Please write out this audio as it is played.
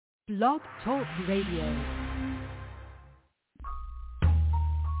Blog Talk Radio.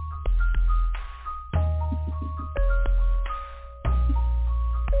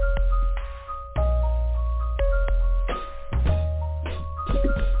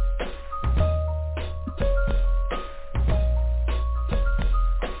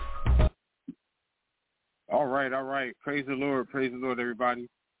 All right. Praise the Lord, everybody.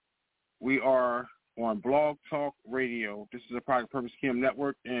 We are on Blog Talk Radio. This is a Project Purpose Kingdom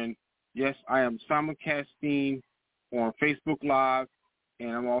Network, and yes, I am simulcasting on Facebook Live,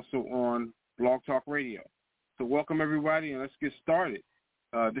 and I'm also on Blog Talk Radio. So welcome, everybody, and let's get started.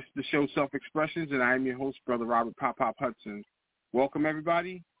 This is the show Self-Expressions, and I am your host, Brother Robert Pop Hudson. Welcome,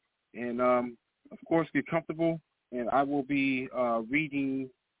 everybody, and, of course, get comfortable, and I will be reading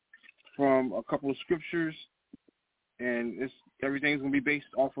from a couple of scriptures, and everything's going to be based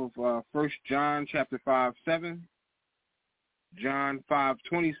off of 1 John chapter 5:7, John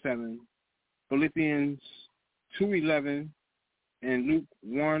 5:27, Philippians 2:11, and Luke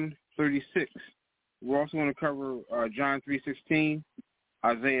 1:36. We're also going to cover John 3:16,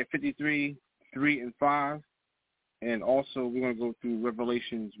 Isaiah 53:3-5, and also we're going to go through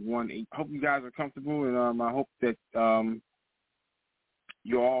Revelations 1:8. I hope you guys are comfortable, and I hope that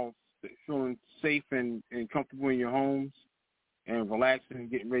you're all feeling safe and comfortable in your homes and relaxing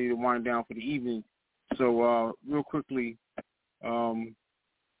and getting ready to wind down for the evening. So real quickly, we're going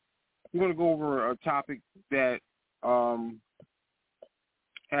to go over a topic that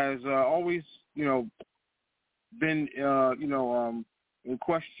has always, been, in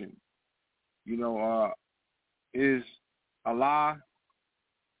question. Is Allah,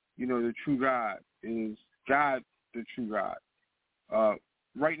 the true God? Is God the true God?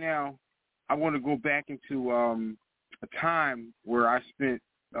 Right now, I want to go back into a time where I spent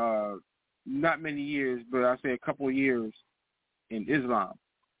not many years, but I say a couple of years in Islam.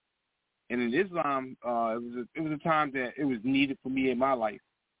 And in Islam, it was a time that it was needed for me in my life.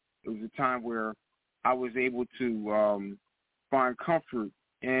 It was a time where I was able to find comfort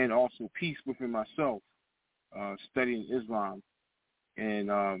and also peace within myself, studying Islam and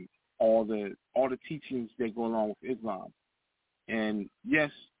all the teachings that go along with Islam. And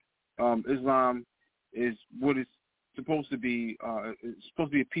yes, Islam is what it's supposed to be. It's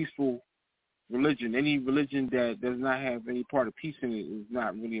supposed to be a peaceful religion. Any religion that does not have any part of peace in it is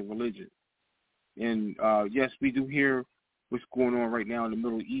not really a religion. And yes, we do hear what's going on right now in the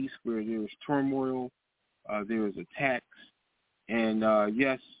Middle East, where there is turmoil, there is attacks, and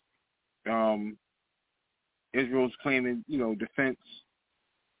yes, Israel's claiming, defense,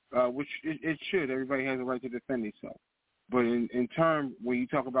 which it should. Everybody has a right to defend themselves. But in term, when you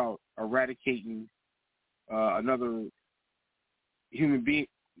talk about eradicating another human being,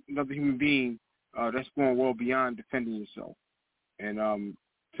 that's going well beyond defending yourself. And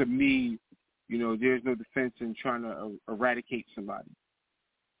to me, there's no defense in trying to eradicate somebody.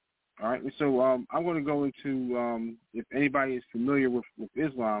 All right, and so I'm going to go into, if anybody is familiar with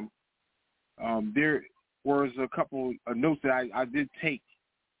Islam, there was a couple of notes that I did take,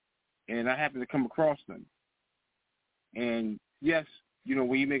 and I happened to come across them. And yes,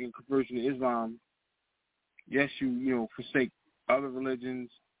 when you make a conversion to Islam, yes, you forsake other religions,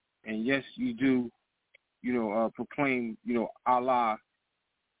 and yes, you do, proclaim, Allah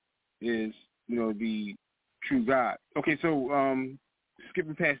is, the true God. Okay, so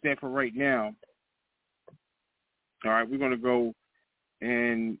skipping past that for right now. All right, we're going to go,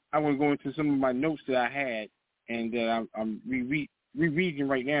 and I want to go into some of my notes that I had and that I'm rereading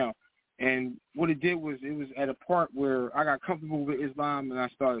right now. And what it did was it was at a part where I got comfortable with Islam and I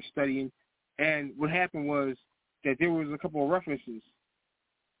started studying. And what happened was that there was a couple of references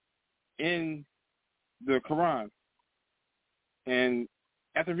in the Quran. And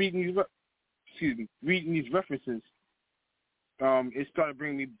after reading these references, it started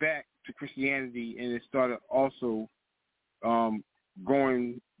bringing me back to Christianity, and it started also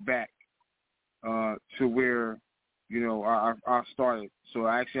going back to where I started. So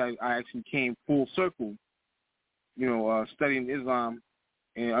I actually came full circle, studying Islam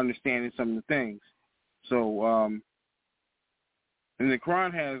and understanding some of the things. So, and the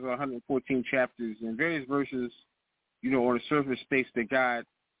Quran has 114 chapters, and various verses, on the surface states that God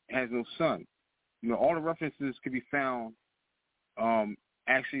has no son. All the references can be found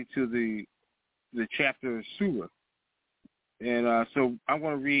actually to the chapter Surah. And so I'm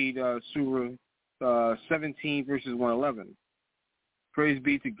going to read Surah 17 verses 111. Praise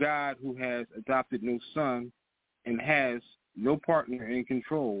be to God who has adopted no son and has no partner in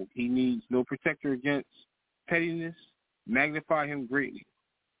control. He needs no protector against pettiness. Magnify him greatly.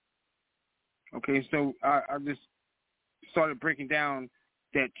 Okay, so I just started breaking down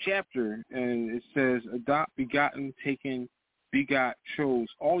that chapter, and it says adopt, begotten, taken, begot, chose.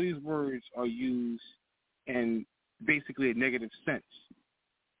 All these words are used in basically a negative sense.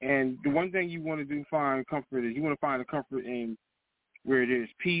 And the one thing you want to do find comfort is you want to find a comfort in where there's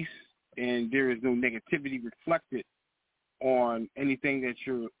peace and there is no negativity reflected on anything that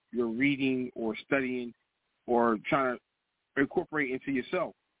you're reading or studying or trying to incorporate into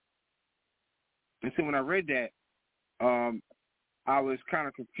yourself. And so when I read that, I was kind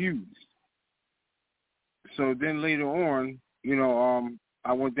of confused. So then later on,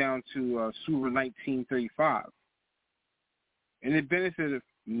 I went down to Surah 1935. And it benefited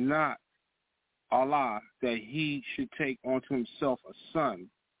not Allah that he should take unto himself a son.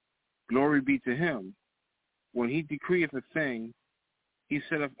 Glory be to him. When he decreeth a thing, he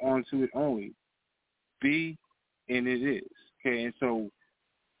setteth unto it only. Be, and it is. Okay, and so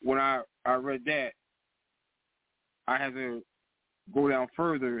when I read that, I had to go down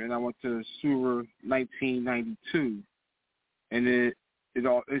further, and I went to Surah 1992, and it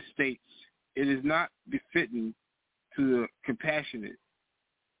states, it is not befitting to the compassionate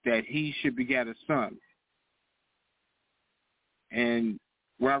that he should beget a son. And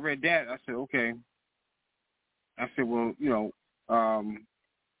when I read that, I said, okay. I said, well, I'm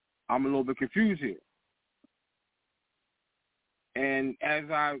a little bit confused here. And as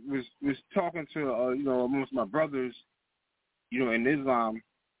I was talking to, amongst my brothers, in Islam,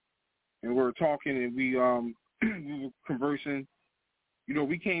 and we were talking and we we were conversing,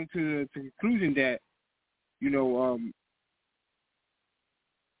 we came to the conclusion that,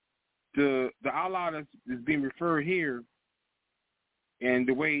 the Allah that is being referred here, and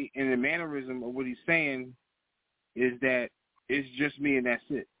the way and the mannerism of what he's saying is that it's just me and that's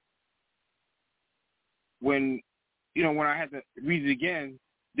it. When I had to read it again,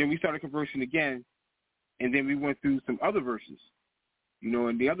 then we started conversing again, and then we went through some other verses,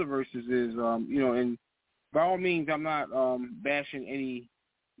 and the other verses is, and by all means, I'm not bashing any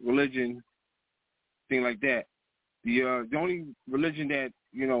religion, thing like that. The only religion that,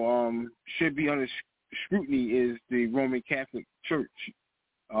 should be under scrutiny is the Roman Catholic Church.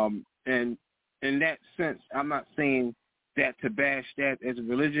 And in that sense, I'm not saying that to bash that as a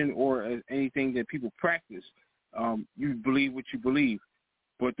religion or as anything that people practice. You believe what you believe.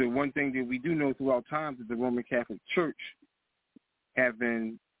 But the one thing that we do know throughout time is the Roman Catholic Church have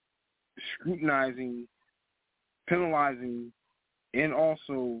been scrutinizing, penalizing, and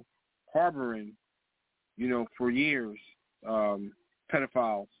also harboring, for years,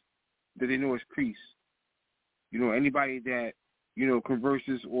 pedophiles that they know as priests. Anybody that,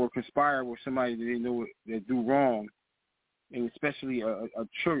 converses or conspire with somebody that they know that do wrong, and especially a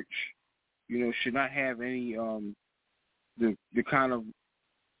church, should not have any the kind of,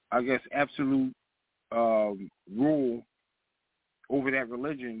 I guess, absolute rule over that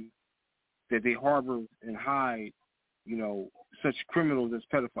religion that they harbor and hide, such criminals as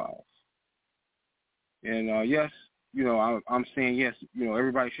pedophiles. And yes, I'm saying yes,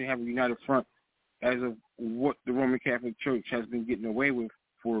 everybody should have a united front as of what the Roman Catholic Church has been getting away with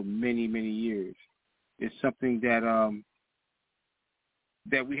for many, many years. It's something that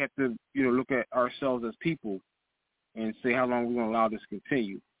that we have to, look at ourselves as people and say how long we're going to allow this to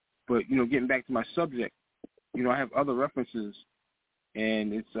continue. But, getting back to my subject, I have other references,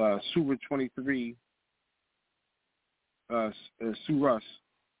 and it's Surah 23, Surah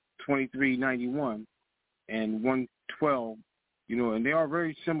 2391 and 112, and they are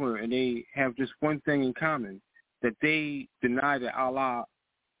very similar, and they have just one thing in common, that they deny that Allah,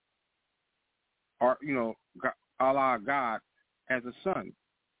 Allah, God, has a son,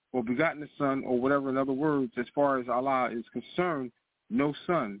 or begotten a son, or whatever. In other words, as far as Allah is concerned, no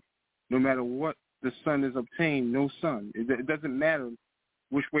son. No matter what the son is obtained, no son. It doesn't matter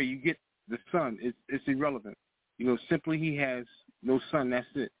which way you get the son. It's irrelevant. Simply he has no son. That's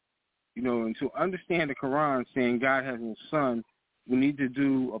it. And to understand the Quran saying God has no son, we need to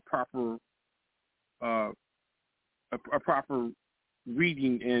do a proper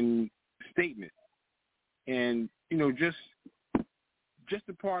reading and statement. And just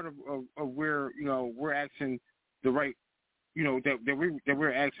a part of where we're asking the right that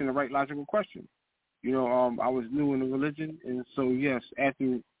we're asking the right logical question. I was new in the religion, and so yes,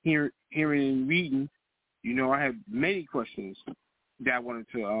 after hearing and reading, I had many questions that I wanted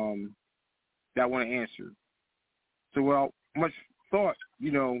to answer. So, well, much thought,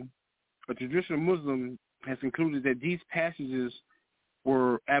 a traditional Muslim has concluded that these passages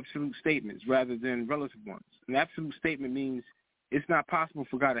were absolute statements rather than relative ones. An absolute statement means it's not possible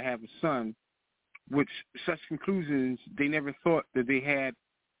for God to have a son, which such conclusions, they never thought that they had,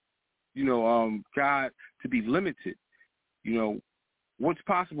 God to be limited. what's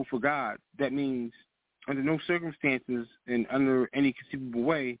possible for God, that means under no circumstances and under any conceivable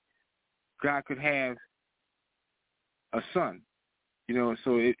way, God could have a son.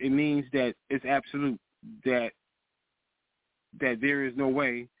 So it means that it's absolute, that there is no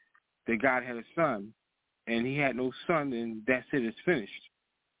way that God had a son, and he had no son, and that's it, it's finished.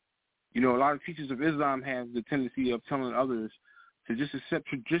 A lot of teachers of Islam have the tendency of telling others to just accept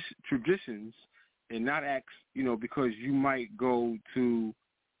traditions and not ask, because you might go to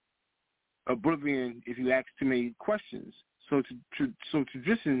oblivion if you ask too many questions. So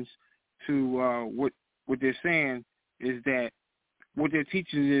traditions, to what they're saying is that what they're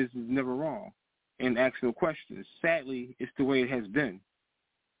teaching is never wrong, and ask no questions. Sadly, it's the way it has been.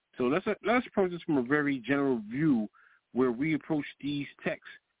 So let's approach this from a very general view, where we approach these texts,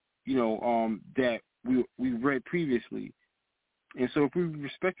 that we read previously. And so if we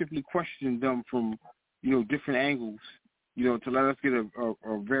respectively question them from, different angles, to let us get a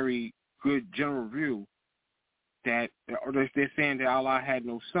very good general view, that they're saying that Allah had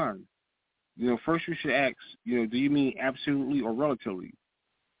no son. First we should ask, do you mean absolutely or relatively?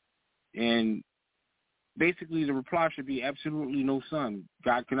 And basically the reply should be absolutely no son.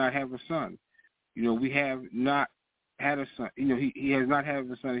 God cannot have a son. We have not had a son. He has not had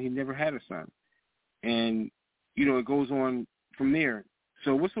a son. He never had a son. And, it goes on from there.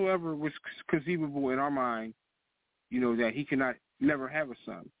 So whatsoever was conceivable in our mind, that he cannot never have a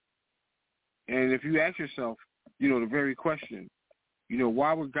son. And if you ask yourself, the very question,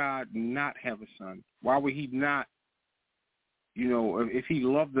 why would God not have a son? Why would he not, if he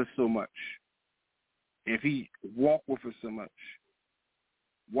loved us so much, if he walked with us so much,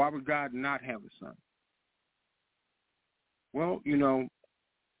 why would God not have a son? Well, you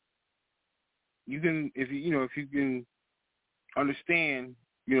can, if you can understand,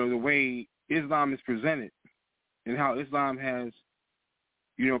 the way Islam is presented and how Islam has,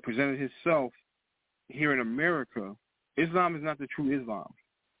 presented itself here in America, Islam is not the true Islam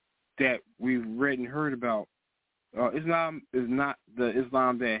that we've read and heard about. Islam is not the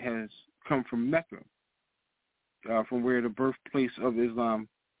Islam that has come from Mecca, from where the birthplace of Islam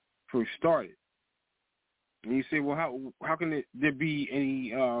first started. And you say, well, how can there be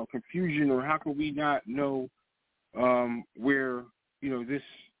any confusion, or how can we not know where this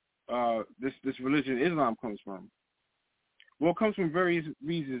religion Islam comes from? Well, it comes from various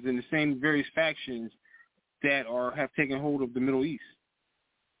reasons and the same various factions that have taken hold of the Middle East.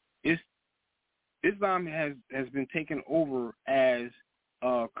 Islam has been taken over as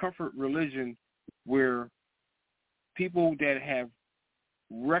a comfort religion, where people that have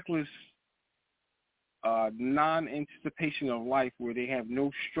reckless non-anticipation of life, where they have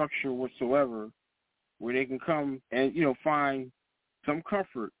no structure whatsoever, where they can come and find some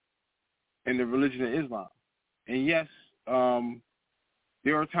comfort in the religion of Islam. And yes,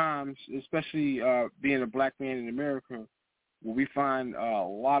 there are times, especially being a black man in America, where we find a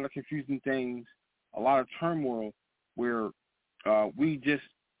lot of confusing things, a lot of turmoil, where we just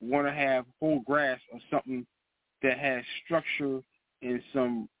want to have full grasp of something that has structure and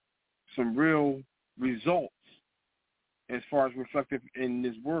some real results as far as reflective in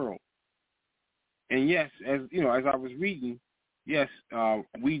this world. And yes, as I was reading, yes,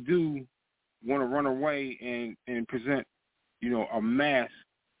 we do want to run away and present, a mask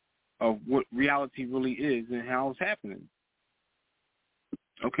of what reality really is and how it's happening.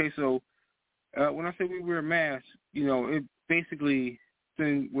 Okay, so when I say we wear a mask, it basically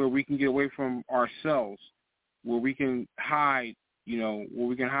is where we can get away from ourselves, where we can hide,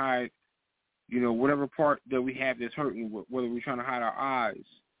 whatever part that we have that's hurting, whether we're trying to hide our eyes.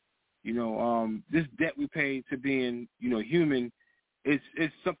 This debt we pay to being, human,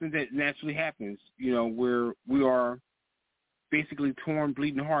 it's something that naturally happens, where we are basically torn,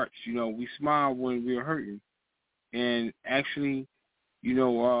 bleeding hearts. We smile when we're hurting. And actually,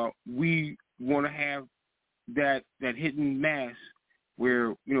 we want to have that hidden mask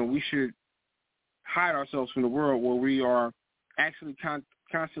where, we should hide ourselves from the world, where we are actually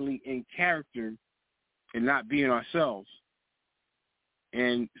constantly in character and not being ourselves.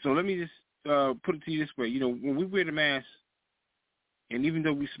 And so let me just put it to you this way. When we wear the mask, and even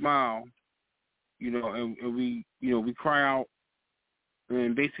though we smile, and we cry out,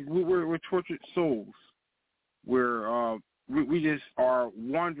 and basically we're tortured souls, where we just are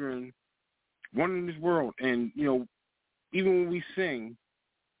wandering this world. And, even when we sing,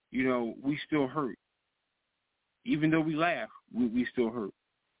 we still hurt. Even though we laugh, we still hurt.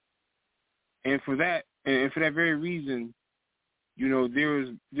 And for that very reason, there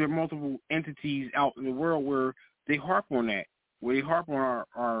are multiple entities out in the world where they harp on that, where they harp on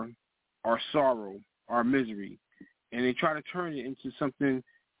our sorrow, our misery, and they try to turn it into something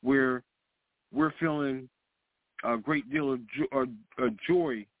where we're feeling a great deal of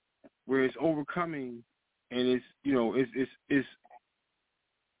joy, where it's overcoming, and it's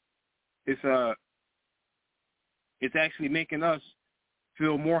it's actually making us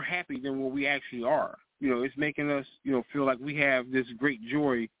feel more happy than what we actually are. It's making us feel like we have this great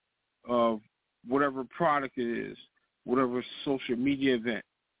joy of whatever product it is, whatever social media event.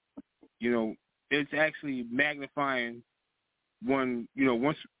 It's actually magnifying when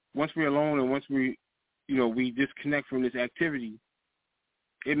once we're alone and once we disconnect from this activity,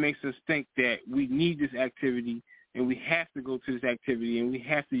 it makes us think that we need this activity and we have to go to this activity and we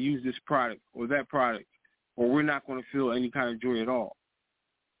have to use this product or that product, or we're not going to feel any kind of joy at all.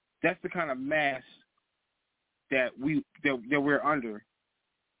 That's the kind of mask that we're under,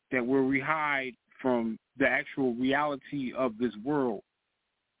 that where we hide from the actual reality of this world,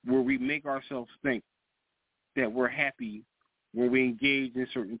 where we make ourselves think that we're happy when we engage in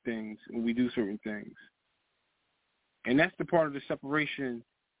certain things and we do certain things. And that's the part of the separation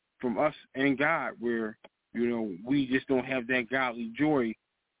from us and God, where, we just don't have that godly joy,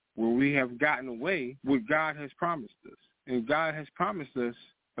 where we have gotten away what God has promised us. And God has promised us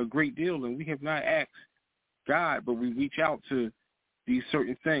a great deal, and we have not asked God, but we reach out to these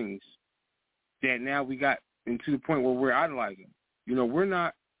certain things that now we got into the point where we're idolizing. We're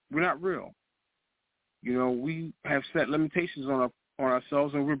not real. We have set limitations on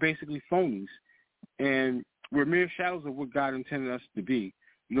ourselves, and we're basically phonies. And we're mere shadows of what God intended us to be.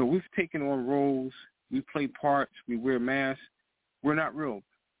 We've taken on roles, we play parts, we wear masks. We're not real.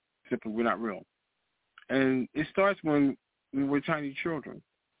 Simply, we're not real. And it starts when we're tiny children.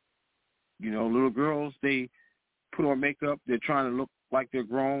 Little girls, they put on makeup, they're trying to look like they're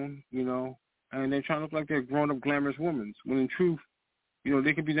grown, and they're trying to look like they're grown-up, glamorous women. When in truth,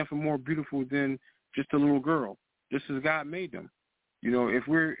 they could be nothing more beautiful than just a little girl, just as God made them. If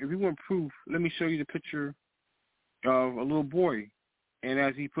we want proof, let me show you the picture of a little boy, and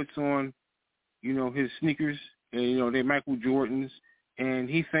as he puts on, his sneakers, and they're Michael Jordans, and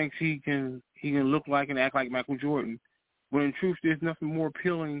he thinks he can look like and act like Michael Jordan, when in truth, there's nothing more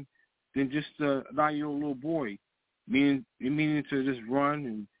appealing than just a 9-year-old little boy, meaning to just run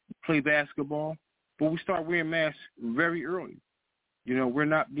and play basketball. But we start wearing masks very early. We're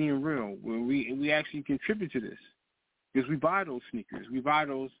not being real. We actually contribute to this because we buy those sneakers. We buy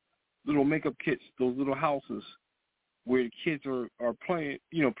those little makeup kits, those little houses where the kids are playing,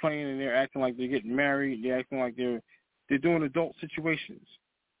 and they're acting like they're getting married. They're acting like they're doing adult situations.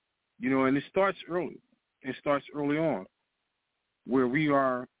 And it starts early. It starts early on, where we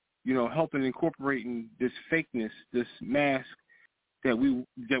are, helping incorporating this fakeness, this mask that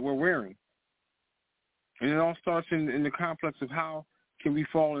we're wearing. And it all starts in the complex of how can we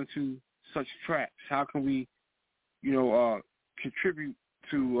fall into such traps? How can we, contribute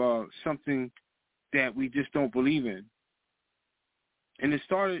to something that we just don't believe in? And it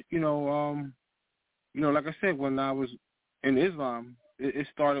started, like I said, when I was in Islam, it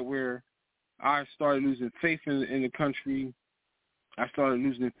started where I started losing faith in the country. I started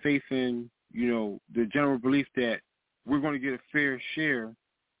losing faith in, the general belief that we're going to get a fair share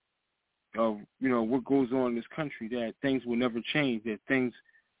of, what goes on in this country, that things will never change, that things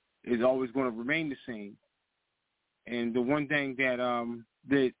is always going to remain the same. And the one thing that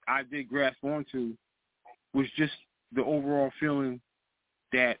I did grasp onto was just the overall feeling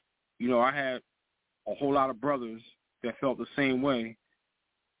that, I had a whole lot of brothers that felt the same way.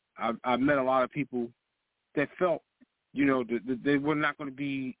 I met a lot of people that felt, that they were not going to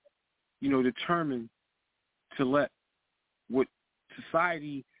be, determined to let what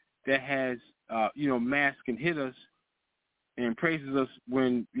society that has, mask and hit us and praises us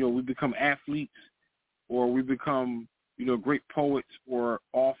when, we become athletes or we become, great poets or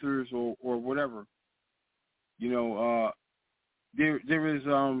authors or whatever. There is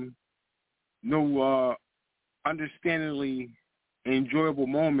no understandingly enjoyable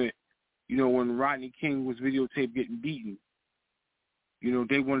moment, when Rodney King was videotaped getting beaten.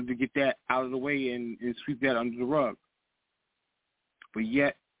 They wanted to get that out of the way and sweep that under the rug. But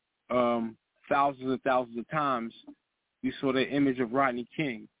yet, thousands and thousands of times, we saw that image of Rodney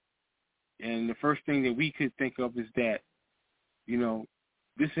King. And the first thing that we could think of is that,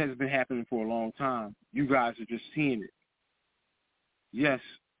 this has been happening for a long time. You guys are just seeing it. Yes,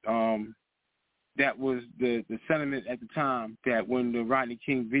 that was the sentiment at the time, that when the Rodney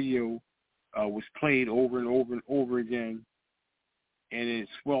King video was played over and over and over again, and it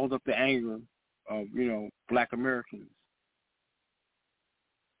swelled up the anger of, black Americans.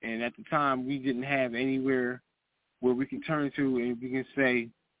 And at the time, we didn't have anywhere where we can turn to and we can say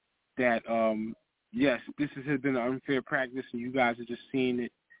that yes, this has been an unfair practice, and you guys are just seeing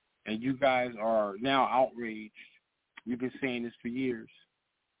it, and you guys are now outraged. We've been saying this for years.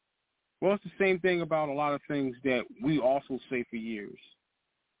 Well, it's the same thing about a lot of things that we also say for years.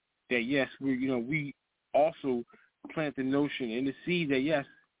 That yes, we also plant the notion and the seed that yes,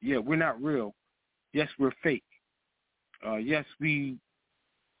 we're not real. Yes, we're fake. Yes, we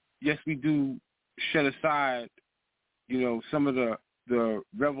do set aside, some of the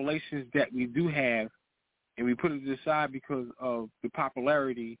revelations that we do have, and we put it to the side because of the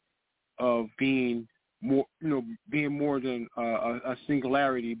popularity of being more than a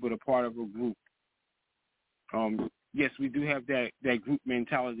singularity, but a part of a group. Yes, we do have that group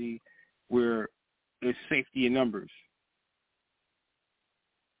mentality where there's safety in numbers.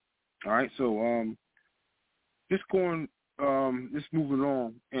 All right, so just moving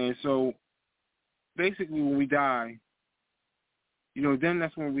on, and so basically when we die, then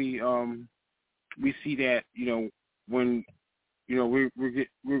that's when we see that when we're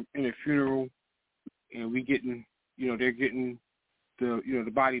in a funeral and we getting they're getting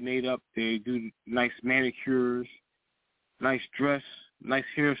the body made up. They do nice manicures, nice dress, nice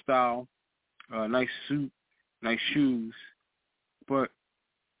hairstyle, nice suit, nice shoes. But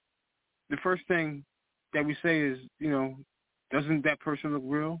the first thing that we say is, doesn't that person look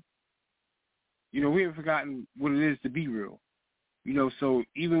real? We haven't forgotten what it is to be real. So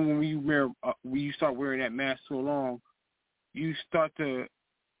even when you start wearing that mask so long, you start to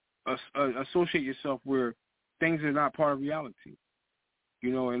associate yourself where things are not part of reality.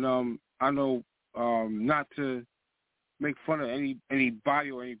 And I know not to make fun of any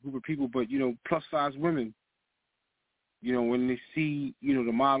body or any group of people, but plus size women, when they see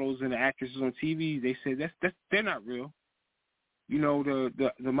the models and the actresses on TV, they say they're not real.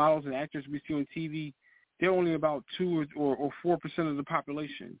 The models and actors we see on TV, they're only about 2 or 4% of the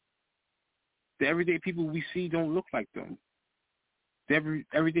population. The everyday people we see don't look like them. The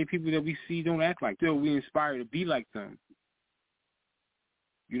everyday people that we see don't act like them. We inspire to be like them.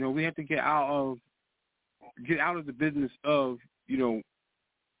 We have to get out of the business of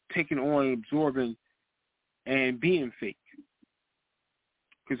taking on and absorbing and being fake.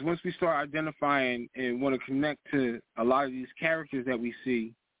 Because once we start identifying and want to connect to a lot of these characters that we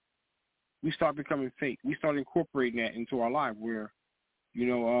see, we start becoming fake. We start incorporating that into our life where,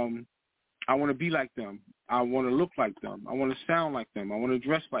 I want to be like them. I want to look like them. I want to sound like them. I want to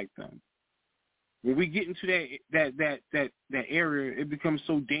dress like them. When we get into that area, it becomes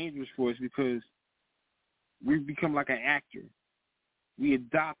so dangerous for us because we become like an actor. We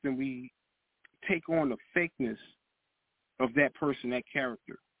adopt and we take on the fakeness of that person, that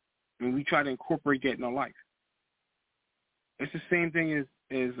character, and we try to incorporate that in our life. It's the same thing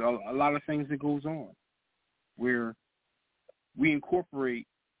as a lot of things that goes on, where we incorporate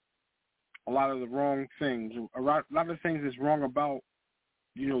a lot of the wrong things, a lot of things that's wrong about,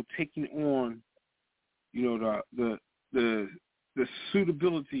 taking on, the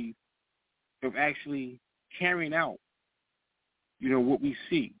suitability of actually carrying out, what we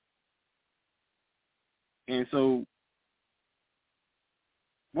see. And so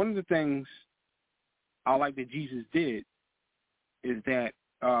one of the things I like that Jesus did is that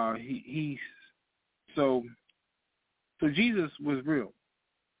so Jesus was real.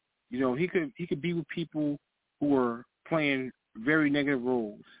 He could be with people who were playing very negative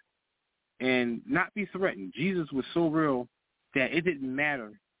roles and not be threatened. Jesus was so real that it didn't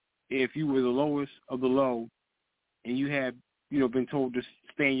matter if you were the lowest of the low and you had, been told to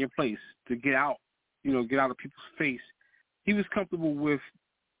stay in your place, to get out of people's face. He was comfortable with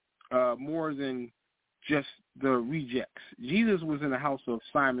more than just the rejects. Jesus was in the house of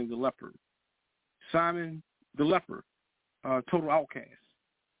Simon the leper. Simon the leper, total outcast.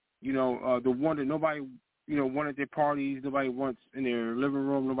 The one that nobody, wanted their parties, nobody wants in their living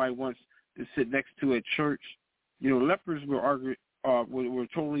room, nobody wants to sit next to at church. Lepers were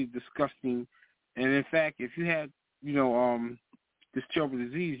totally disgusting. And in fact, if you had, this terrible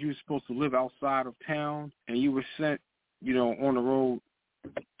disease, you were supposed to live outside of town, and you were sent, on the road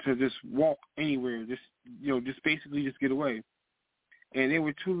to just walk anywhere, just basically just get away. And they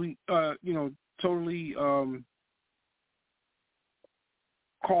were totally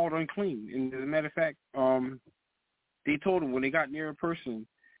called unclean. And as a matter of fact, they told them when they got near a person,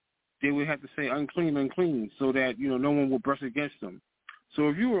 they would have to say unclean, unclean, so that, no one would brush against them. So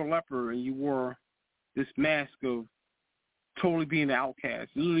if you were a leper and you wore this mask of totally being an outcast,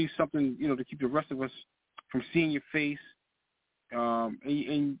 literally something, to keep the rest of us from seeing your face,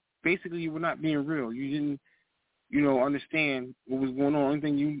 and basically you were not being real. You didn't, understand what was going on. The only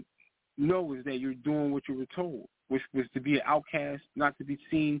thing you know is that you're doing what you were told, which was to be an outcast, not to be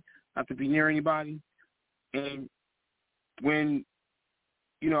seen, not to be near anybody. And when,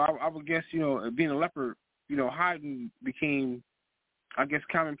 I would guess, being a leper, hiding became, I guess,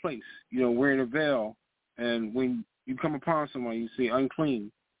 commonplace, wearing a veil. And when you come upon someone, you say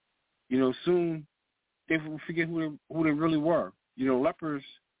unclean, soon they will forget who they really were. Lepers,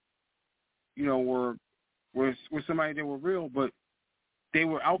 were somebody that were real, but they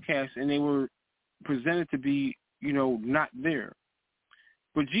were outcasts and they were presented to be, not there.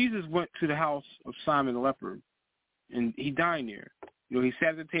 But Jesus went to the house of Simon the leper, and he dined there. He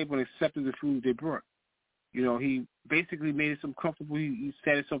sat at the table and accepted the food they brought. He basically made himself comfortable. He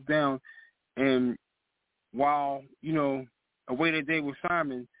sat himself down, and while, away that day with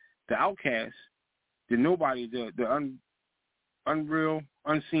Simon, the outcast, the nobody, the unreal,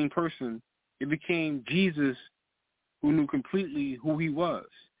 unseen person, it became Jesus who knew completely who he was.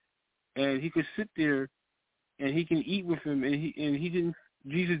 And he could sit there and he can eat with him, and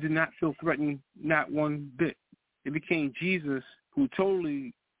Jesus did not feel threatened, not one bit. It became Jesus who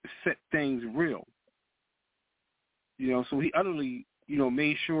totally set things real. So he utterly,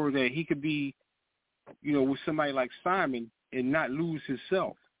 made sure that he could be, with somebody like Simon and not lose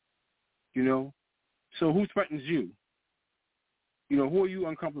himself. So who threatens you? Who are you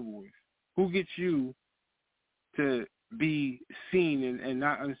uncomfortable with? Who gets you to be seen and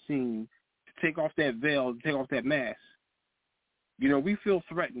not unseen, to take off that veil, to take off that mask? We feel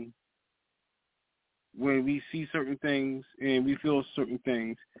threatened when we see certain things and we feel certain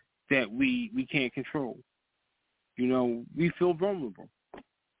things that we can't control. We feel vulnerable.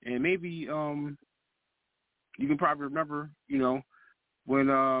 And maybe you can probably remember,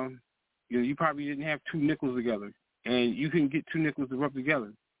 when you probably didn't have two nickels together, and you can get two nickels to rub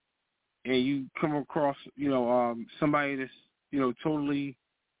together, and you come across, somebody that's, totally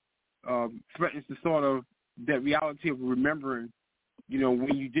threatens the thought of that reality of remembering,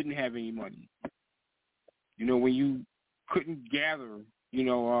 when you didn't have any money, when you couldn't gather,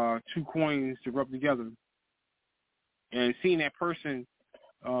 two coins to rub together, and seeing that person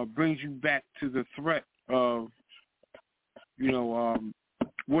brings you back to the threat of,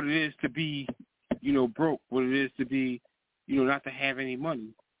 what it is to be, broke, what it is to be, not to have any money,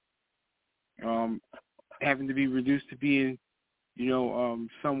 having to be reduced to being,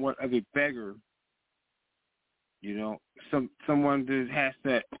 somewhat of a beggar, someone that has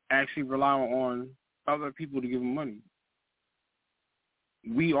to actually rely on other people to give them money.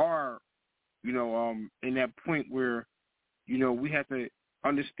 We are, in that point where, we have to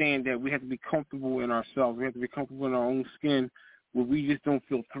understand that we have to be comfortable in ourselves. We have to be comfortable in our own skin, where we just don't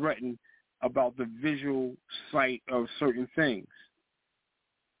feel threatened about the visual sight of certain things.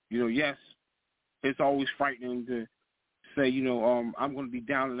 Yes, it's always frightening to say, I'm going to be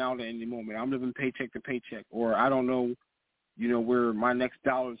down and out at any moment. I'm living paycheck to paycheck, or I don't know, where my next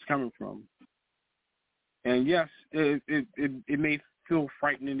dollar is coming from. And yes, it may feel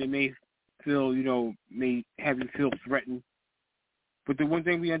frightening. It may feel, may have you feel threatened. But the one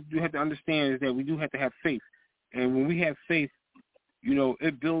thing we do have to understand is that we do have to have faith. And when we have faith,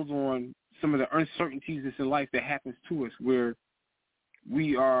 it builds on some of the uncertainties that's in life that happens to us, where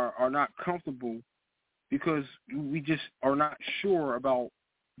we are not comfortable because we just are not sure about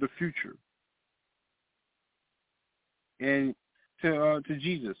the future. And to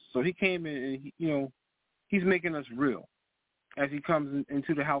Jesus, so he came in, and he's making us real as he comes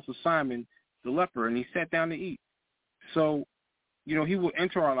into the house of Simon the leper, and he sat down to eat. So he will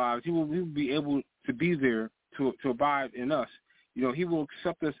enter our lives. He will be able to be there to abide in us. He will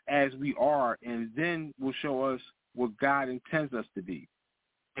accept us as we are, and then will show us what God intends us to be.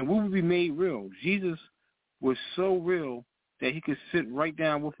 And we will be made real. Jesus was so real that he could sit right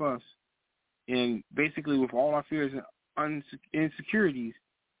down with us, and basically with all our fears and insecurities,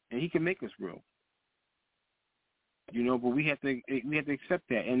 and he can make us real. But we have to accept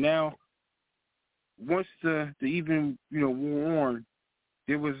that. And now, once the evening wore on,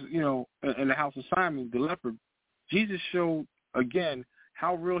 there was in the house of Simon the leper, Jesus showed again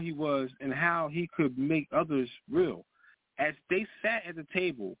how real he was and how he could make others real. As they sat at the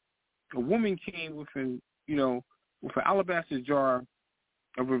table, a woman came with an alabaster jar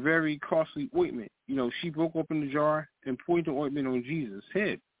of a very costly ointment. She broke open the jar and poured the ointment on Jesus'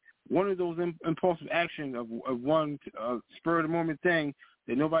 head. One of those impulsive actions of one spur of the moment thing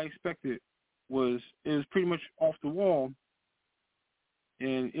that nobody expected was pretty much off the wall,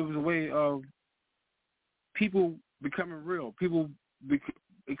 and it was a way of people becoming real, people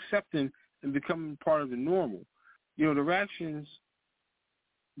accepting and becoming part of the normal. The reactions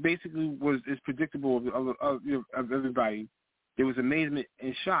basically is predictable of everybody. There was amazement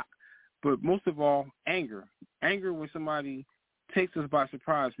and shock, but most of all, anger. Anger when somebody takes us by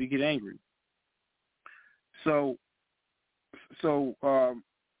surprise, we get angry. So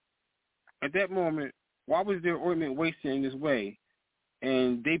at that moment, why was their ointment wasted in this way?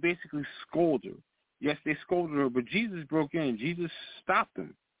 And they basically scolded her. Yes, they scolded her, but Jesus broke in. Jesus stopped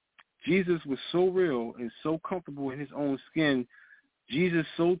them. Jesus was so real and so comfortable in his own skin. Jesus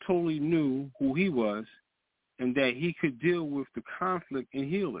so totally knew who he was and that he could deal with the conflict and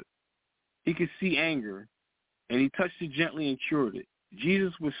heal it. He could see anger, and he touched it gently and cured it.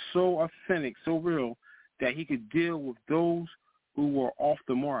 Jesus was so authentic, so real, that he could deal with those who were off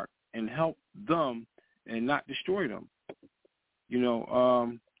the mark and help them and not destroy them.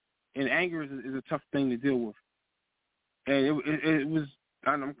 And anger is a tough thing to deal with. And it was,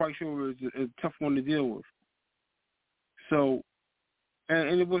 I'm quite sure it was a tough one to deal with. So,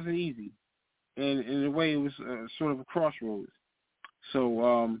 and it wasn't easy. And in a way, it was sort of a crossroads.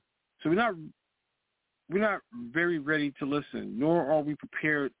 So we're not very ready to listen, nor are we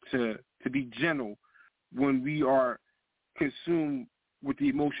prepared to be gentle when we are consumed with the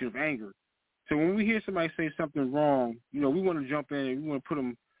emotion of anger. So when we hear somebody say something wrong, we want to jump in and we want to put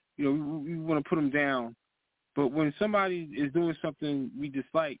them, we want to put them down. But when somebody is doing something we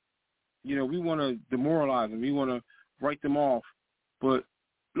dislike, we want to demoralize them. We want to write them off. But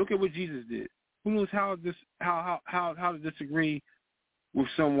look at what Jesus did. Who knows how to disagree with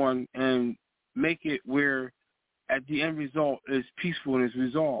someone and make it where at the end result is peaceful and is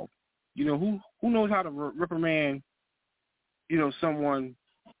resolved. Who knows how to reprimand, someone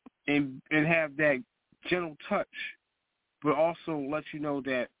and have that gentle touch, but also let you know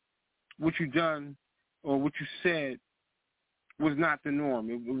that what you done or what you said was not the norm.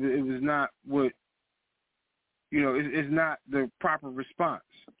 It was not what, it's not the proper response.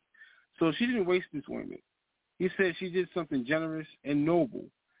 So she didn't waste this ointment. He said she did something generous and noble.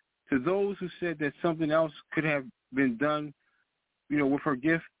 To those who said that something else could have been done, with her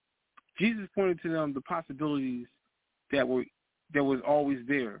gift, Jesus pointed to them the possibilities that was always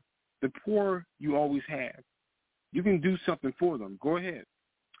there. The poor you always have. You can do something for them. Go ahead.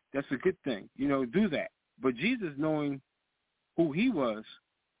 That's a good thing. Do that. But Jesus, knowing who he was,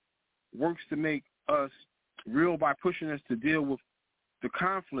 works to make us real by pushing us to deal with the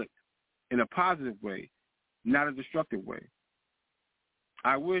conflict in a positive way, not a destructive way.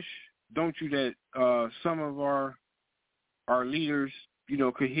 I wish, don't you, that some of our leaders,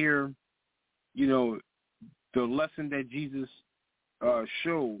 could hear, the lesson that Jesus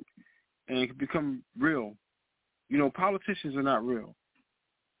showed and it could become real. Politicians are not real.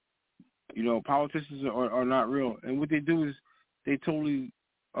 Politicians are not real. And what they do is they totally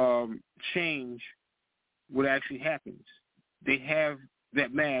change what actually happens. They have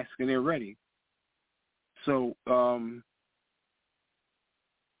that mask and they're ready. So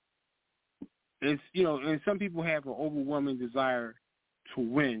it's, and some people have an overwhelming desire to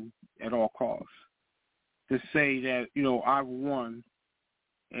win at all costs. To say that, I've won.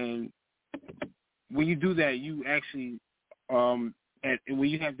 And when you do that, you actually, when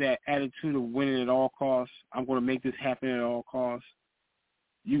you have that attitude of winning at all costs, I'm going to make this happen at all costs,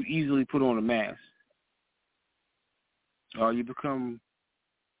 you easily put on a mask. You become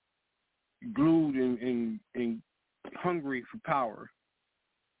glued and hungry for power.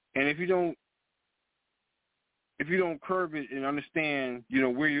 And if you don't curb it and understand,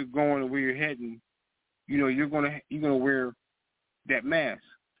 where you're going and where you're heading, you're gonna wear that mask.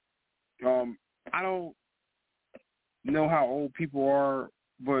 I don't know how old people are,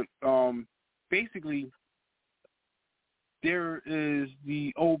 but basically there is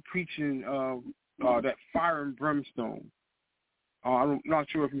the old preaching of that fire and brimstone. I'm not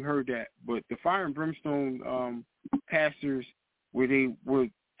sure if you heard that, but the fire and brimstone pastors, where they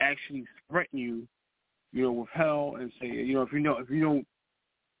would actually threaten you, with hell and say, if you don't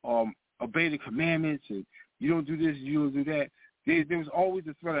obey the commandments and you don't do this, you don't do that. There was always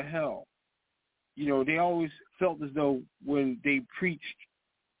the threat of hell. They always felt as though when they preached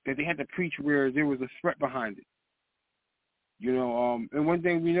that they had to preach where there was a threat behind it. And one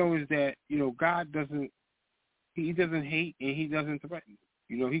thing we know is that, God doesn't hate and he doesn't threaten.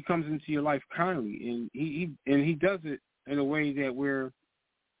 He comes into your life kindly and he does it in a way that where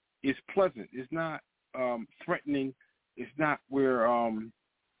it's pleasant. It's not threatening. It's not where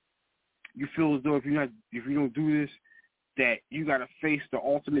you feel as though if you don't do this, that you got to face the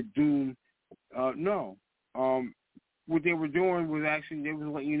ultimate doom. No. What they were doing was actually they was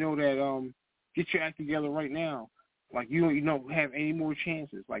letting you know that get your act together right now. Like you don't have any more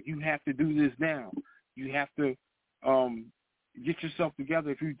chances. Like you have to do this now. You have to get yourself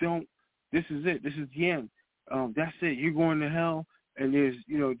together. If you don't, this is it. This is the end. That's it. You're going to hell, and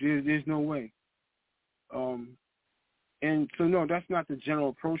there's no way. And so, no, that's not the general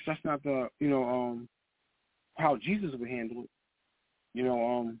approach. That's not the, how Jesus would handle it.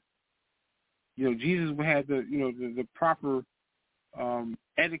 Jesus would have the proper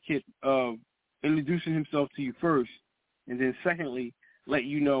etiquette of introducing himself to you first, and then secondly, let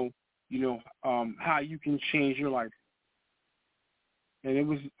you know how you can change your life. And it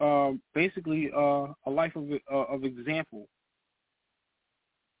was basically a life of example.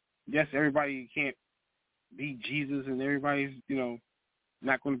 Yes, everybody can't be Jesus, and everybody's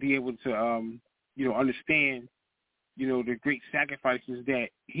not going to be able to understand the great sacrifices that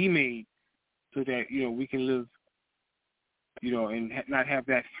he made, so that we can live and not have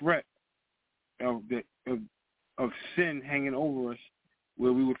that threat of sin hanging over us,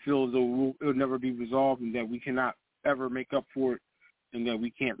 where we would feel as though it'll never be resolved and that we cannot ever make up for it and that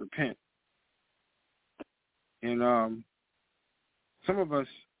we can't repent. And some of us,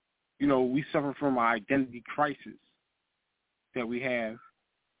 we suffer from an identity crisis that we have,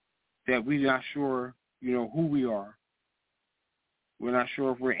 that we're not sure, who we are. We're not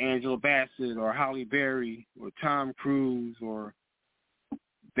sure if we're Angela Bassett or Halle Berry or Tom Cruise or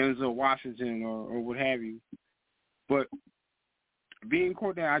Denzel Washington or what have you. But being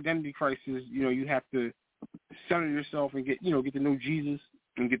caught in that identity crisis, you have to center yourself and get to know Jesus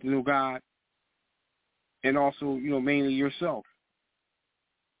and get to know God, and also, mainly yourself.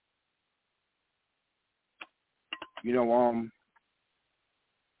 We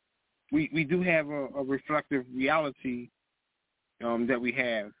do have a reflective reality that we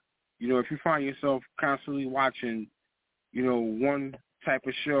have. If you find yourself constantly watching, one type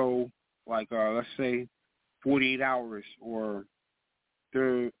of show, like let's say 48 Hours or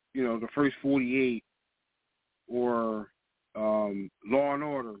the first 48 or Law and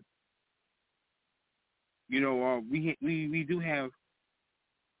Order, we do have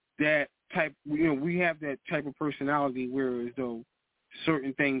that type. We have that type of personality where as though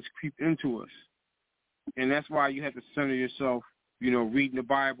certain things creep into us, and that's why you have to center yourself. Reading the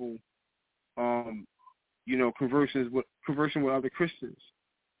Bible, conversing with other Christians,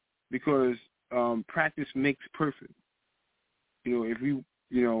 because practice makes perfect. If we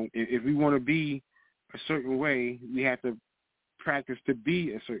want to be a certain way, we have to practice to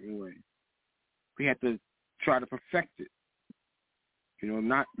be a certain way. We have to try to perfect it.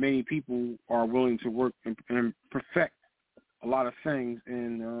 Not many people are willing to work and perfect a lot of things.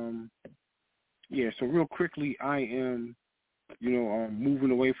 And so real quickly, I am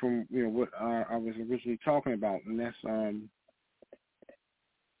moving away from what I was originally talking about, and that's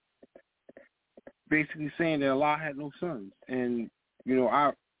basically saying that Allah had no sons. And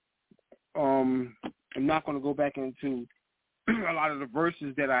I'm not going to go back into a lot of the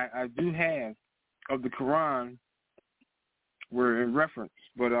verses that I do have of the Quran were in reference,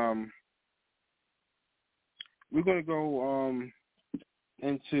 but we're going to go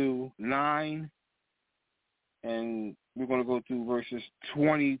into 9, and we're going to go through verses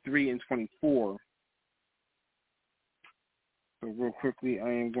 23 and 24. So real quickly, I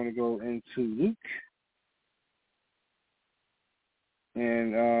am going to go into Luke,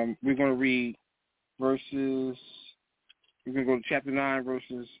 and we're going to read verses. We're going to go to chapter 9,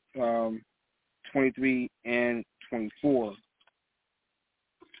 verses 23 and 24.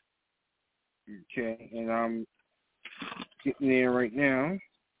 Okay, and I'm getting there right now.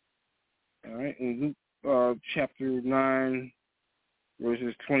 All right, in Luke chapter 9,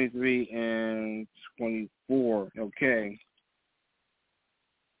 verses 23 and 24. Okay.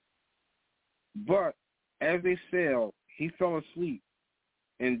 But as they sailed, he fell asleep,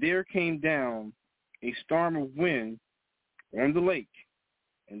 and there came down a storm of wind on the lake,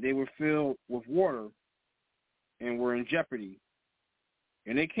 and they were filled with water and were in jeopardy.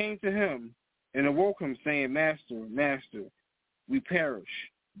 And they came to him and awoke him, saying, Master, Master, we perish.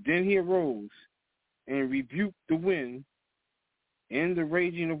 Then he arose and rebuked the wind and the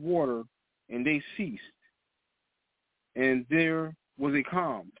raging of water, and they ceased. And there was a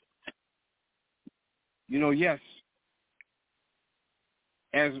calm. Yes,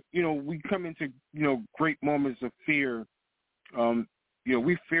 as, we come into, great moments of fear,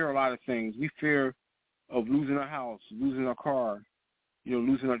 we fear a lot of things. We fear of losing our house, losing our car,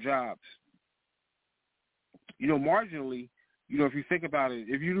 losing our jobs. Marginally, if you think about it,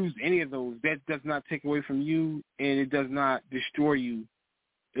 if you lose any of those, that does not take away from you, and it does not destroy you.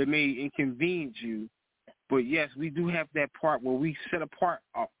 It may inconvenience you, but yes, we do have that part where we set apart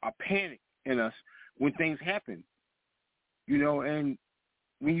a panic in us when things happen, and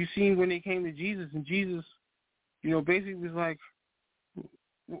when you see when they came to Jesus, and Jesus, basically was like,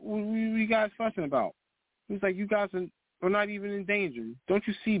 what are you guys fussing about? He was like, you guys are not even in danger. Don't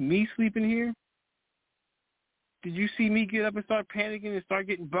you see me sleeping here? did you see me get up and start panicking and start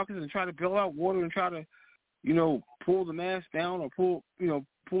getting buckets and try to bail out water and try to, you know, pull the mast down or pull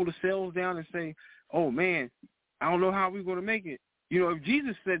the sails down and say, oh, man, I don't know how we're going to make it. You know, if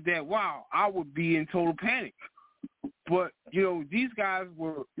Jesus said that, wow, I would be in total panic. But, you know, these guys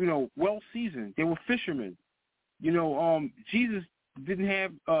were, you know, well-seasoned. They were fishermen. You know, Jesus didn't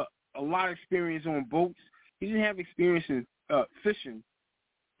have a lot of experience on boats. He didn't have experience in fishing.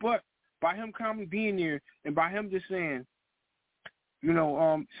 But by him calmly being there and by him just saying, you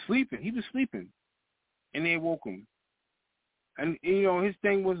know, sleeping, he was sleeping, and they woke him. And, you know, his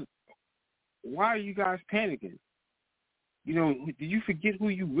thing was, why are you guys panicking? You know, did you forget who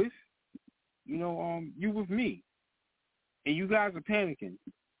you with? You know, you with me, and you guys are panicking.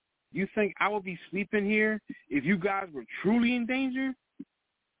 You think I would be sleeping here if you guys were truly in danger?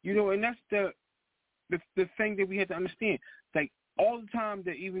 You know, and that's the thing that we have to understand. Like, all the time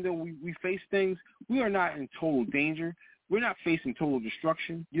that even though we face things, we are not in total danger. We're not facing total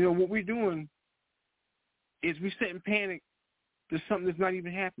destruction. You know, what we're doing is we sit in panic. There's something that's not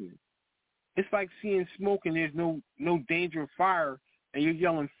even happening. It's like seeing smoke and there's no danger of fire, and you're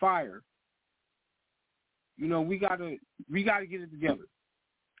yelling fire. You know, we gotta get it together.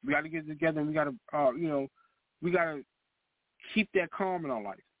 We gotta get it together, and we gotta we gotta keep that calm in our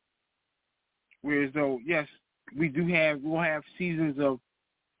life. Whereas though, yes, we'll have seasons of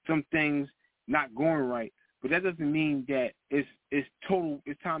some things not going right, but that doesn't mean that it's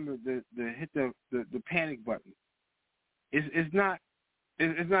time to hit the panic button. It's not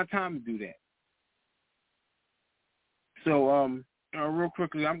time to do that. So real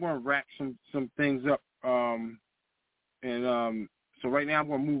quickly, I'm going to wrap some things up, so right now I'm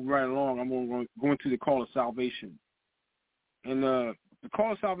going to move right along. I'm going to go into the call of salvation, and the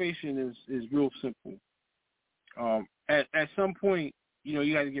call of salvation is real simple. At some point, you know,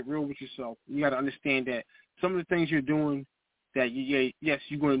 you got to get real with yourself. You got to understand that some of the things you're doing, that yes,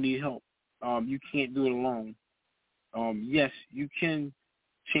 you're going to need help. You can't do it alone. Yes, you can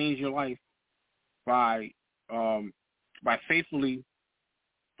change your life by faithfully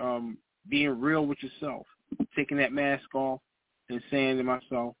being real with yourself, taking that mask off and saying to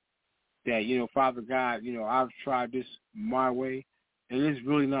myself that, you know, Father God, you know, I've tried this my way, and it's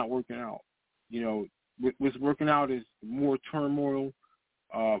really not working out. You know, what's working out is more turmoil,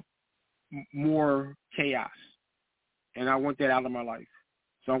 more chaos, and I want that out of my life.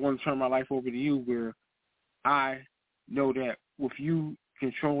 So I'm going to turn my life over to you, where I know that with you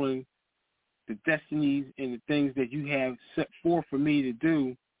controlling the destinies and the things that you have set forth for me to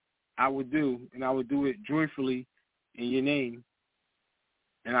do, I would do, and I would do it joyfully in your name.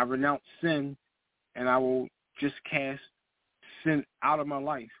 And I renounce sin, and I will just cast sin out of my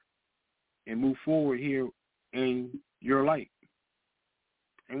life and move forward here in your light.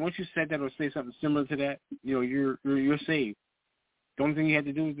 And once you said that or say something similar to that, you know, you're saved. The only thing you have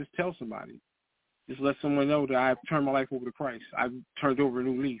to do is just tell somebody. Just let someone know that I've turned my life over to Christ. I've turned over a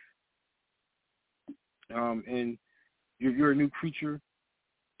new leaf. And you're a new creature,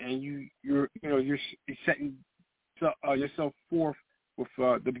 and you're setting yourself forth with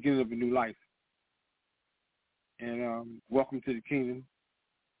the beginning of a new life. And welcome to the kingdom.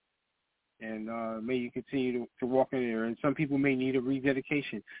 And may you continue to walk in there. And some people may need a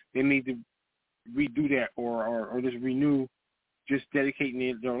rededication. They need to redo that or just renew, just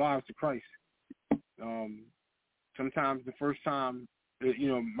dedicating their lives to Christ. Sometimes the first time, you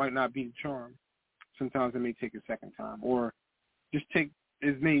know, might not be the charm. Sometimes it may take a second time, or just take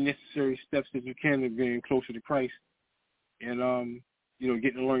as many necessary steps as you can to getting closer to Christ, and you know,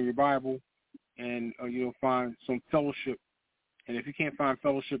 getting to learn your Bible, and you know, find some fellowship. And if you can't find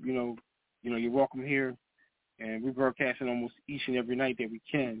fellowship, you know, you're welcome here, and we're broadcasting almost each and every night that we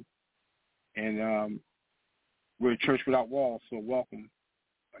can. And we're a church without walls, so welcome.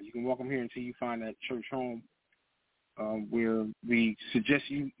 You can welcome here until you find that church home, where we suggest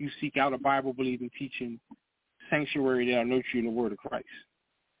you seek out a Bible-believing, teaching sanctuary that'll nurture you in the Word of Christ.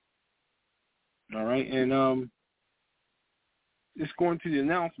 All right, and just going to the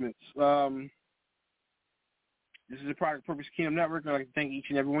announcements. This is a product of Purpose Kingdom Network. I'd like to thank each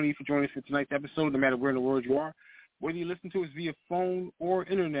and every one of you for joining us for tonight's episode, no matter where in the world you are. Whether you listen to us via phone or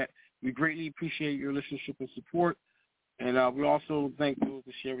internet, we greatly appreciate your listenership and support. And we also thank those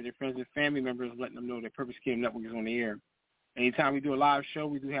that share with their friends and family members, letting them know that Purpose Kingdom Network is on the air. Anytime we do a live show,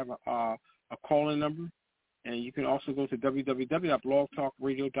 we do have a call-in number. And you can also go to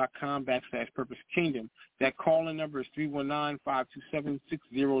www.blogtalkradio.com/Purpose Kingdom. That call-in number is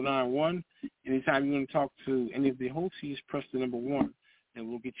 319-527-6091. Anytime you want to talk to any of the hosts, you just press the number 1, and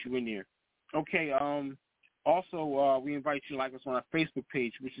we'll get you in there. Okay, Also, we invite you to like us on our Facebook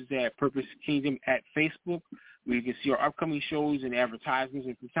page, which is at Purpose Kingdom at Facebook, where you can see our upcoming shows and advertisements.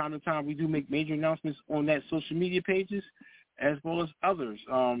 And from time to time, we do make major announcements on that social media pages as well as others.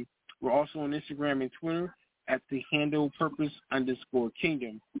 We're also on Instagram and Twitter at the handle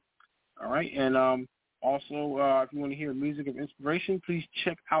Purpose_Kingdom. All right, and also, if you want to hear music of inspiration, please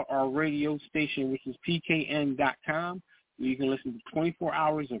check out our radio station, which is pkn.com, where you can listen to 24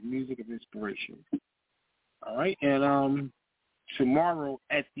 hours of music of inspiration. All right, and tomorrow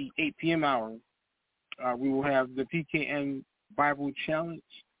at the 8 p.m. hour, we will have the PKN Bible Challenge.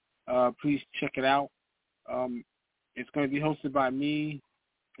 Please check it out. It's going to be hosted by me,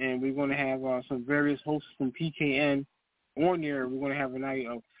 and we're going to have some various hosts from PKN on there. We're going to have a night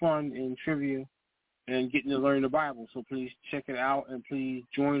of fun and trivia and getting to learn the Bible. So please check it out, and please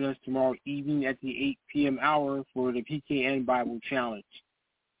join us tomorrow evening at the 8 p.m. hour for the PKN Bible Challenge.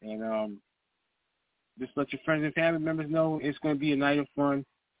 And just let your friends and family members know it's going to be a night of fun.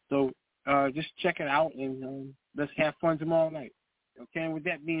 So just check it out, and let's have fun tomorrow night. Okay, and with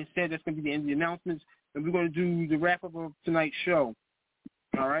that being said, that's going to be the end of the announcements, and we're going to do the wrap-up of tonight's show.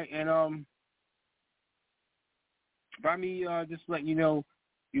 All right, and by me just letting you know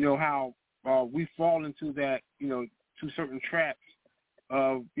how we fall into that, to certain traps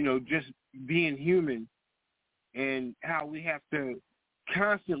of, just being human, and how we have to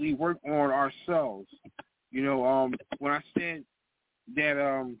constantly work on ourselves. When I said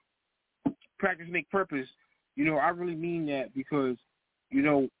that practice make purpose, I really mean that, because,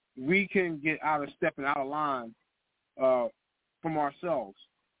 we can get out of step and out of line from ourselves,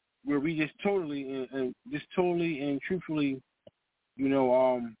 where we just totally and truthfully,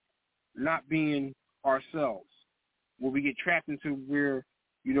 not being ourselves, where we get trapped into where,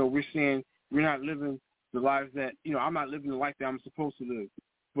 we're saying we're not living the lives that, I'm not living the life that I'm supposed to live.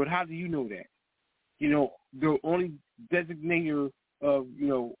 But how do you know that? The only designator of,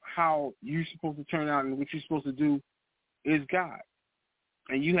 how you're supposed to turn out and what you're supposed to do is God.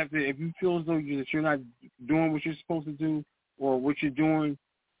 And you have to, if you feel as though that you're not doing what you're supposed to do, or what you're doing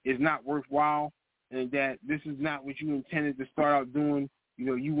is not worthwhile, and that this is not what you intended to start out doing,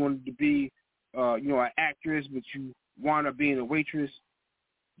 you wanted to be, an actress, but you wound up being a waitress.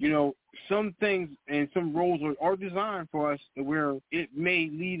 Some things and some roles are designed for us where it may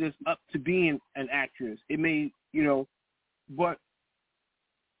lead us up to being an actress. It may, but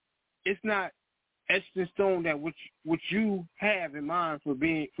it's not etched in stone that what you have in mind for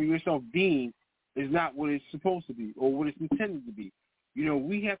yourself being is not what it's supposed to be or what it's intended to be.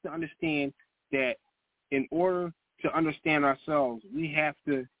 We have to understand that in order to understand ourselves, we have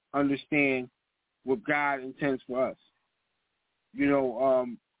to understand what God intends for us.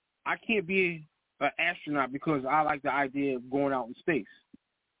 I can't be an astronaut because I like the idea of going out in space.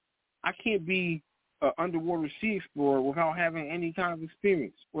 I can't be an underwater sea explorer without having any kind of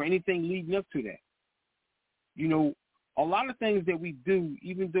experience or anything leading up to that. A lot of things that we do,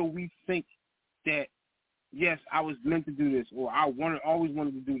 even though we think that, yes, I was meant to do this, or I always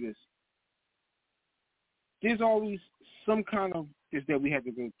wanted to do this, there's always some kind of this that we have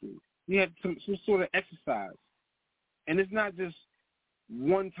to go through. We have some sort of exercise. And it's not just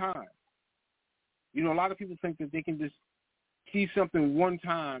one time. A lot of people think that they can just see something one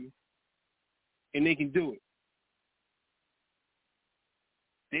time and they can do it.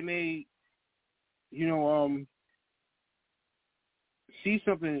 They may, see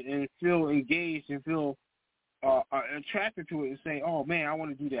something and feel engaged and feel attracted to it and say, oh, man, I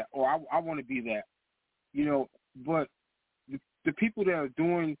want to do that, or I want to be that. But the people that are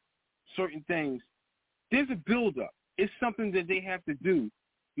doing certain things, there's a buildup. It's something that they have to do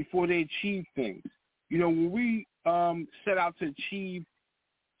before they achieve things. When we set out to achieve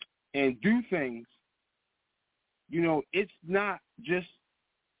and do things, it's not just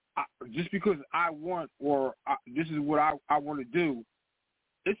because I want, or this is what I want to do.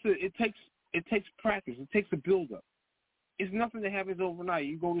 It takes practice. It takes a buildup. It's nothing that happens overnight.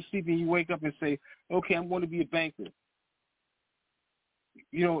 You go to sleep and you wake up and say, okay, I'm going to be a banker.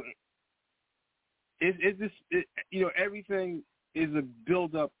 It's just, everything is a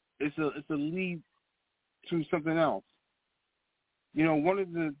build-up. It's a lead to something else. One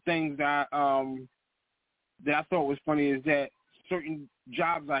of the things that I thought was funny is that certain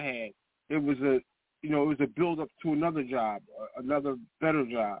jobs I had, it was a build-up to another job, another better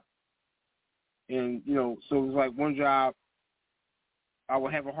job. And, so it was like one job, I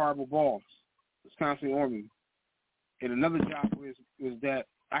would have a horrible boss. It's constantly on me. And another job was that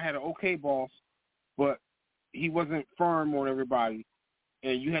I had an okay boss, but he wasn't firm on everybody.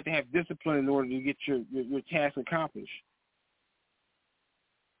 And you had to have discipline in order to get your task accomplished.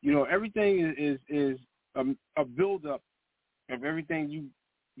 Everything is a build-up of everything you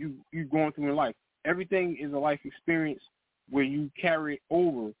going through in life. Everything is a life experience where you carry it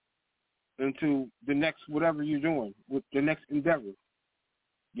over into the next whatever you're doing, with the next endeavor.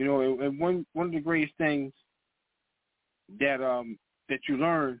 You know, and one of the greatest things that you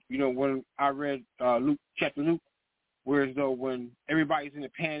learn, you know, when I read chapter Luke, whereas though when everybody's in a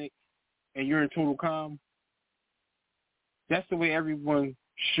panic and you're in total calm, that's the way everyone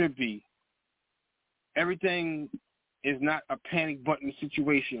should be. Everything is not a panic button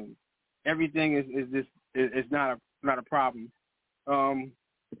situation. Everything is not a problem.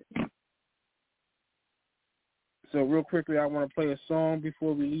 So real quickly, I want to play a song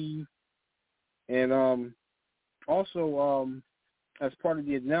before we leave, and also as part of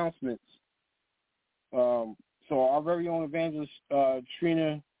the announcements. So our very own evangelist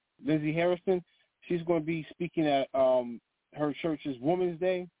Trina Lindsay Harrison, she's going to be speaking at her church's Women's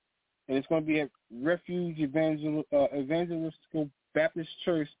Day, and it's going to be at Refuge Evangelical Baptist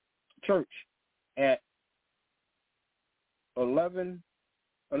Church at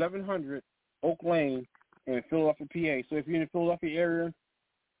 1100 Oak Lane in Philadelphia, PA. So if you're in the Philadelphia area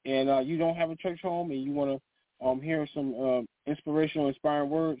and you don't have a church home and you want to hear some inspirational, inspiring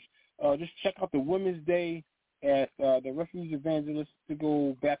words, just check out the Women's Day at the Refuge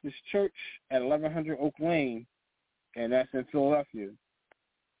Evangelical Baptist Church at 1100 Oak Lane, and that's in Philadelphia.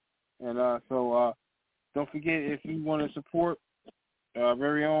 And so don't forget, if you want to support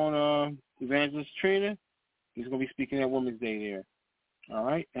very own Evangelist Trina, he's going to be speaking at Women's Day there. All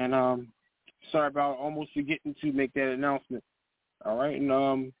right? And sorry about almost forgetting to make that announcement. All right? And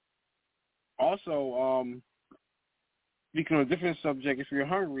also, speaking on a different subject, if you're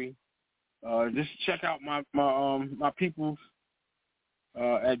hungry, just check out my peoples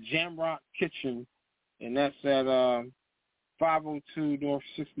at Jamrock Kitchen, and that's at 502 North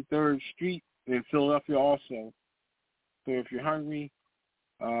 63rd Street in Philadelphia also. So if you're hungry,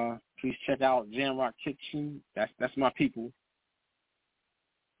 please check out Jamrock Kitchen. That's my people.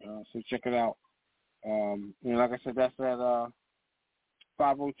 So check it out. And like I said, that's at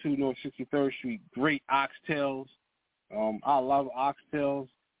 502 North 63rd Street. Great oxtails. I love oxtails.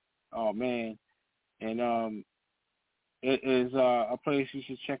 Oh, man. And it is a place you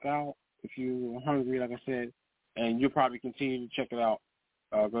should check out if you're hungry, like I said. And you'll probably continue to check it out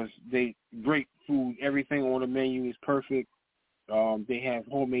because they great food. Everything on the menu is perfect. They have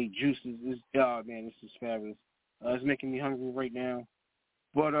homemade juices. Man, this is fabulous. It's making me hungry right now.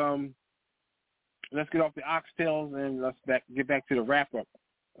 But let's get off the oxtails and let's get back to the wrap-up.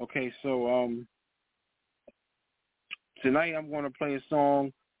 Okay, so tonight I'm going to play a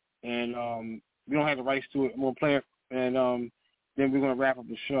song, and we don't have the rights to it. I'm going to play it, and then we're going to wrap up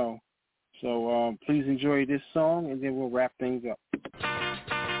the show. So please enjoy this song, and then we'll wrap things up.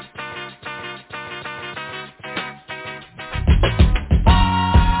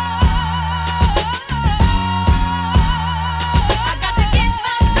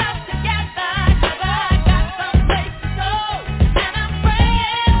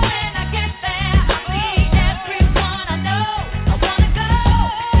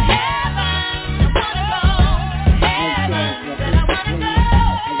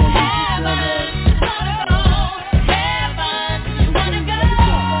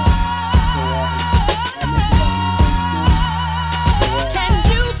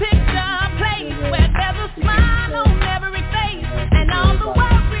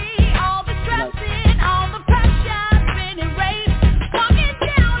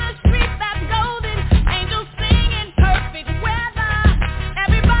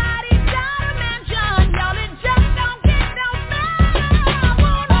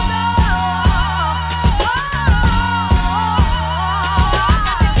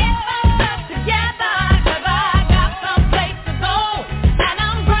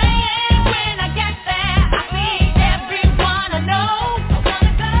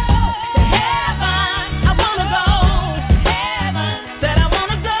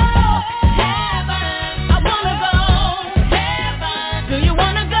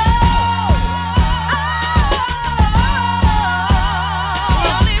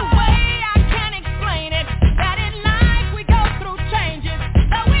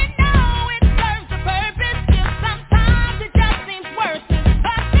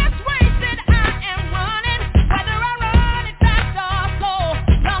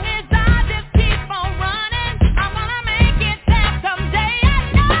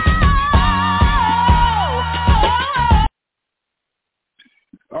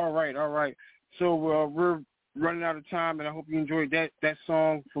 All right. So we're running out of time, and I hope you enjoyed that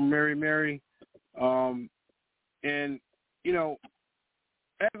song from Mary Mary. And, you know,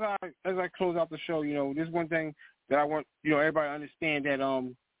 as I close out the show, there's one thing that I want everybody to understand that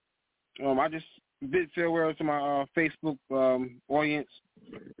I just bid farewell to my Facebook audience,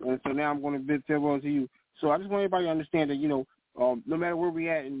 and so now I'm going to bid farewell to you. So I just want everybody to understand that no matter where we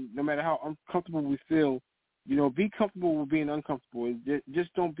at and no matter how uncomfortable we feel, be comfortable with being uncomfortable.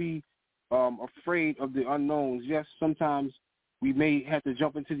 Just don't be afraid of the unknowns. Yes, sometimes we may have to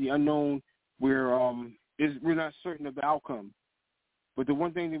jump into the unknown where we're not certain of the outcome. But the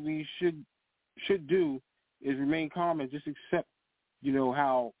one thing that we should do is remain calm and just accept,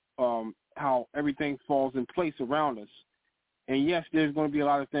 how everything falls in place around us. And yes, there's going to be a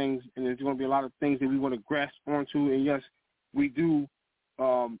lot of things, and there's going to be a lot of things that we want to grasp onto. And yes, we do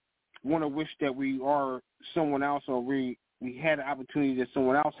want to wish that we are someone else, or we had an opportunity that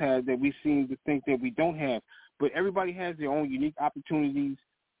someone else had that we seem to think that we don't have. But everybody has their own unique opportunities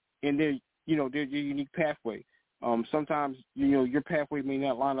and their unique pathway. Sometimes, your pathway may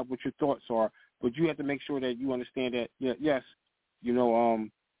not line up with your thoughts are, but you have to make sure that you understand that, yes,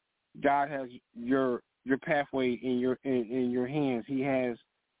 God has your pathway in your hands. He has,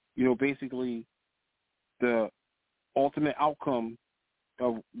 basically the ultimate outcome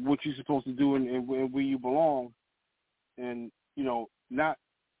of what you're supposed to do and where you belong. And, not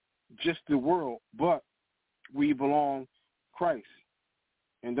just the world, but where you belong, Christ.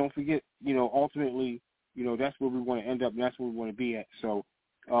 And don't forget, ultimately, that's where we want to end up, and that's where we want to be at. So,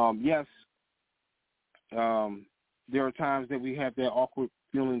 yes, there are times that we have that awkward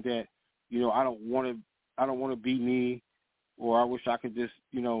feeling that, I don't want to be me, or I wish I could just,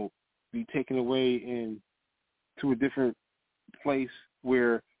 be taken away to a different place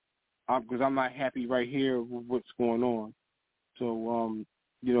where because I'm not happy right here with what's going on. So,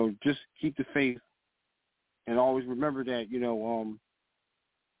 just keep the faith and always remember that,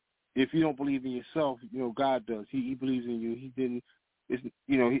 if you don't believe in yourself, God does. He believes in you. He didn't.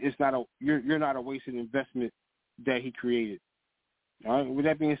 It's not you're not a wasted investment that He created. All right. With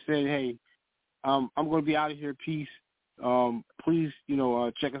that being said, hey, I'm going to be out of here. Peace. Please,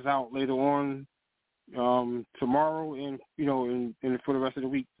 check us out later on tomorrow, and and for the rest of the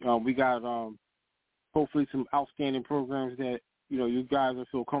week. We got hopefully some outstanding programs that you guys will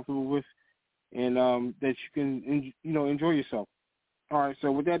feel comfortable with, and that you can enjoy yourself. All right,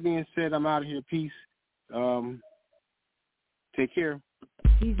 so with that being said, I'm out of here. Peace. Take care.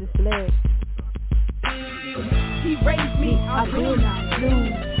 Jesus bless. He raised me, I will not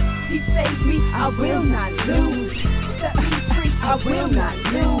lose. He saved me, I will not lose. Set me free, I will not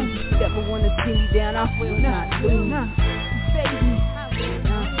lose. Never wanna see me down, I will not lose.